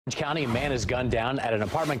Orange County, a man is gunned down at an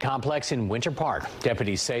apartment complex in Winter Park.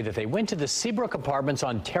 Deputies say that they went to the Seabrook Apartments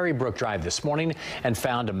on Terry Brook Drive this morning and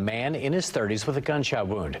found a man in his 30s with a gunshot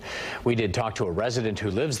wound. We did talk to a resident who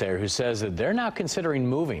lives there who says that they're now considering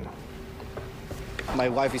moving. My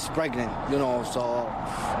wife is pregnant, so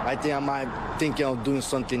I think I might thinking of doing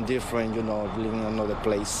something different, living in another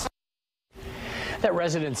place. That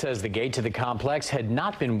resident says the gate to the complex had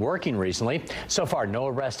not been working recently. So far, no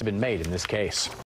arrests have been made in this case.